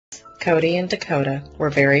Cody and Dakota were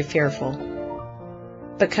very fearful.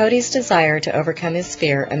 But Cody's desire to overcome his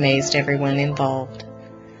fear amazed everyone involved.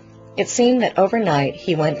 It seemed that overnight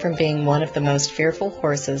he went from being one of the most fearful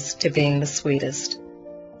horses to being the sweetest,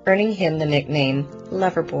 earning him the nickname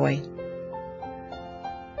Loverboy.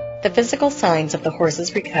 The physical signs of the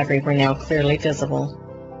horse's recovery were now clearly visible.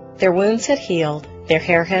 Their wounds had healed, their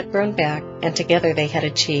hair had grown back, and together they had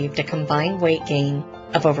achieved a combined weight gain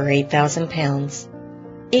of over 8,000 pounds.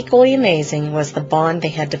 Equally amazing was the bond they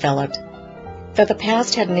had developed. Though the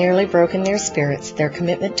past had nearly broken their spirits, their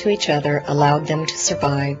commitment to each other allowed them to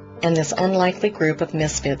survive, and this unlikely group of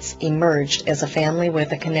misfits emerged as a family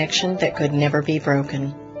with a connection that could never be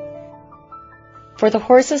broken. For the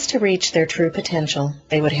horses to reach their true potential,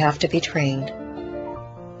 they would have to be trained.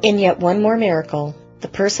 In yet one more miracle, the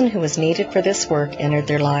person who was needed for this work entered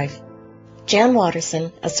their life. Jan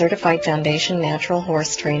Watterson, a certified Foundation natural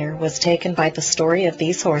horse trainer, was taken by the story of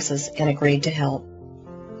these horses and agreed to help.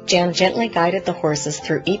 Jan gently guided the horses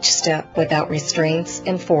through each step without restraints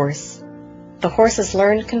and force. The horses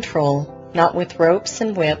learned control, not with ropes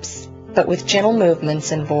and whips, but with gentle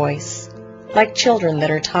movements and voice. Like children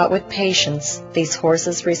that are taught with patience, these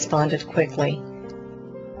horses responded quickly.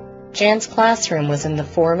 Jan's classroom was in the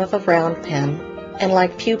form of a round pen, and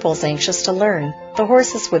like pupils anxious to learn, the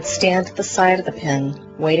horses would stand at the side of the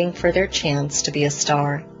pen, waiting for their chance to be a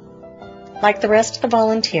star. Like the rest of the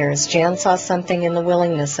volunteers, Jan saw something in the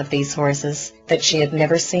willingness of these horses that she had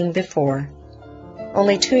never seen before.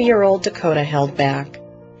 Only 2-year-old Dakota held back.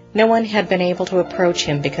 No one had been able to approach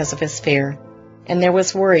him because of his fear, and there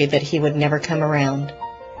was worry that he would never come around.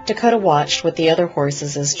 Dakota watched with the other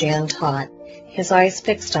horses as Jan taught, his eyes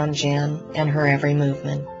fixed on Jan and her every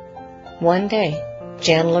movement. One day,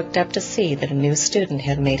 Jan looked up to see that a new student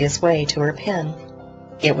had made his way to her pen.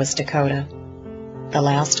 It was Dakota. The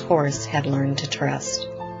last horse had learned to trust.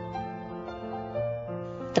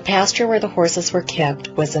 The pasture where the horses were kept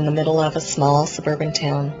was in the middle of a small suburban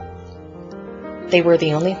town. They were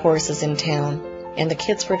the only horses in town, and the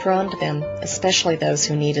kids were drawn to them, especially those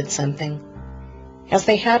who needed something. As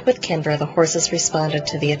they had with Kendra, the horses responded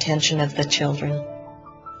to the attention of the children.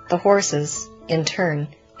 The horses, in turn,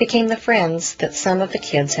 became the friends that some of the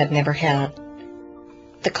kids had never had.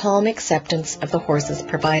 The calm acceptance of the horses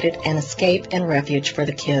provided an escape and refuge for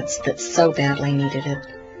the kids that so badly needed it.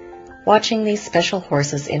 Watching these special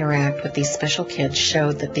horses interact with these special kids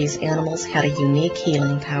showed that these animals had a unique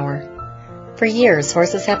healing power. For years,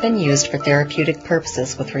 horses have been used for therapeutic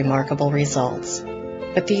purposes with remarkable results.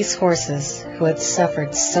 But these horses, who had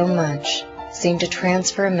suffered so much, seemed to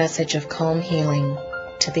transfer a message of calm healing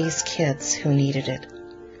to these kids who needed it.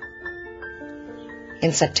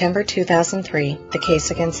 In September 2003, the case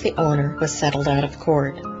against the owner was settled out of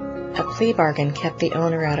court. A plea bargain kept the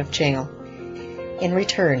owner out of jail. In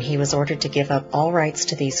return, he was ordered to give up all rights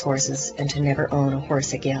to these horses and to never own a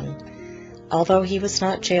horse again. Although he was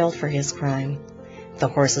not jailed for his crime, the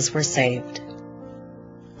horses were saved.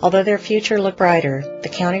 Although their future looked brighter, the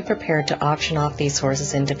county prepared to auction off these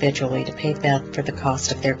horses individually to pay Beth for the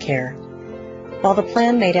cost of their care. While the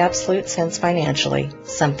plan made absolute sense financially,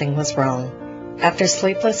 something was wrong. After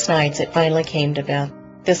sleepless nights, it finally came to Beth.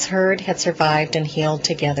 This herd had survived and healed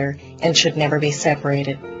together and should never be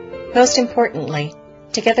separated. Most importantly,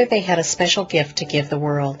 together they had a special gift to give the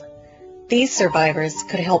world. These survivors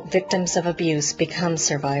could help victims of abuse become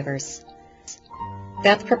survivors.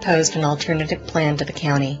 Beth proposed an alternative plan to the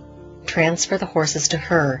county: transfer the horses to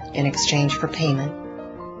her in exchange for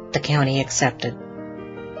payment. The county accepted.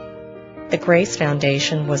 The Grace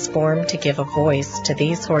Foundation was formed to give a voice to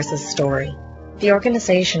these horses' story. The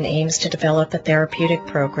organization aims to develop a therapeutic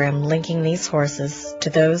program linking these horses to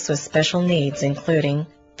those with special needs, including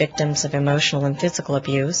victims of emotional and physical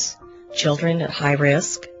abuse, children at high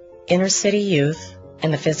risk, inner-city youth,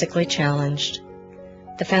 and the physically challenged.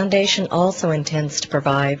 The foundation also intends to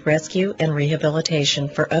provide rescue and rehabilitation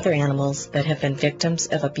for other animals that have been victims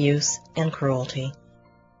of abuse and cruelty.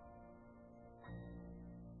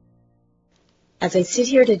 As I sit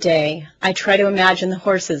here today, I try to imagine the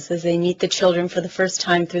horses as they meet the children for the first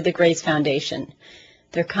time through the Grace Foundation,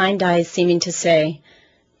 their kind eyes seeming to say,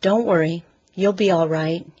 "Don't worry, you'll be all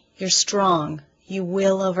right. You're strong. You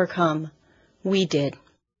will overcome. We did."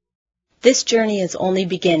 This journey is only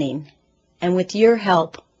beginning, and with your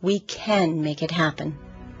help, we can make it happen.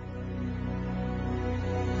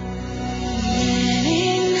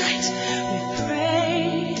 Many nights we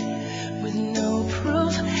prayed with no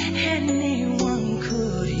proof anyone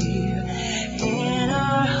could hear. In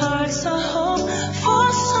our hearts a hope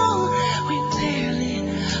for song we barely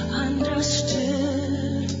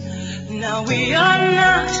understood. Now we are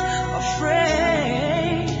not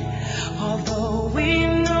afraid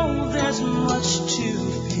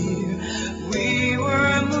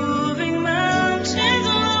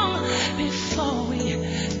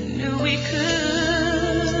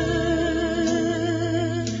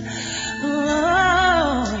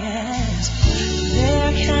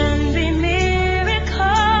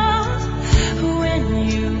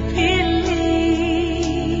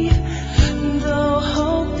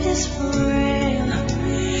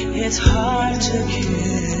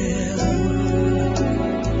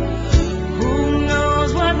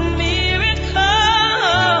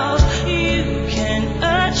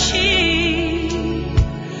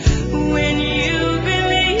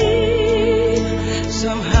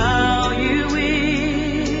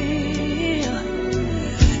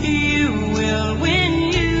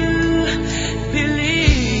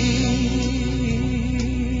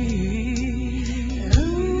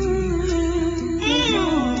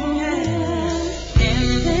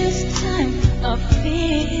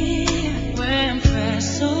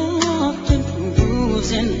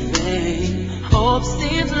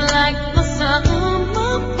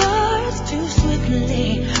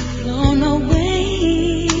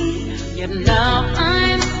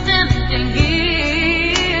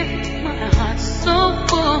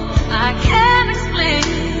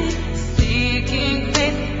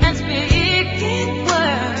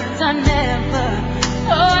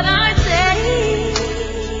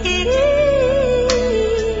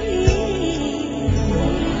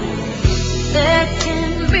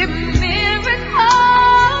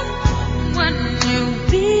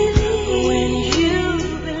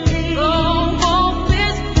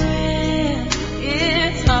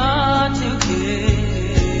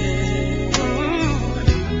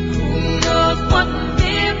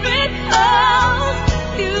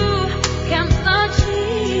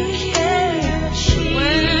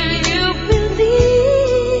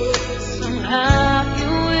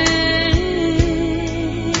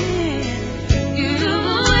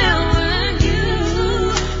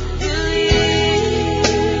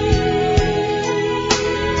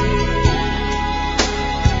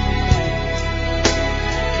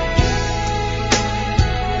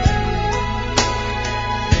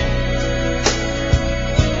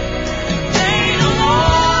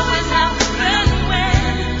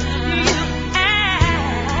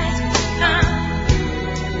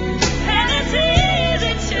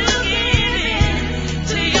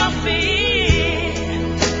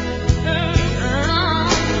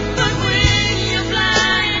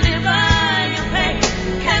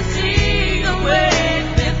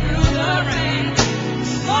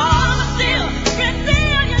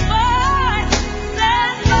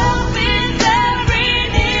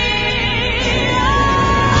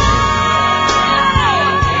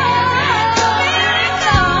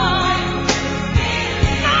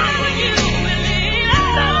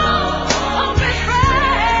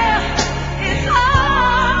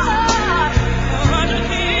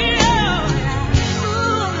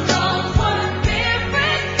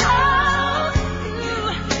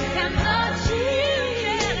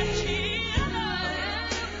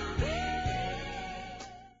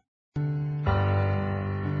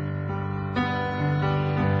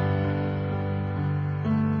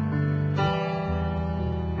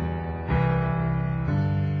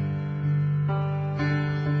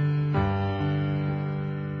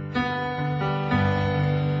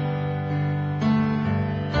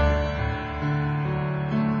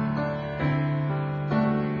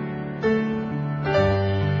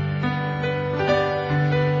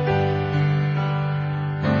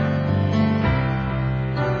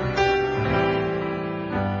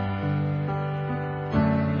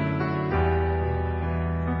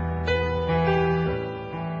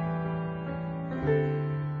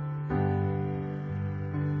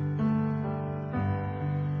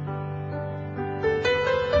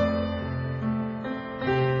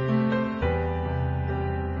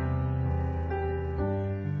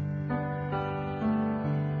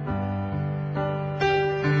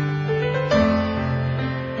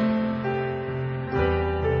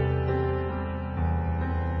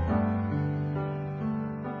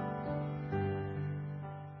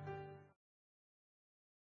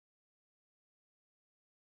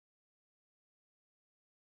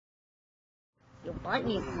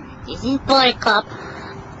Bunny, this is Buttercup.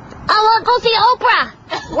 I want to go see Oprah.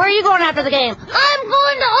 Where are you going after the game? I'm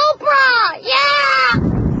going to Oprah. Yeah.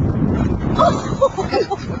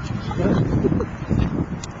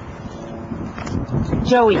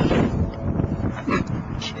 Joey.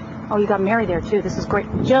 Oh, you got Mary there too. This is great.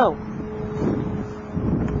 Joe.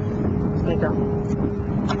 Okay, go.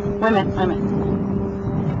 Wait a minute.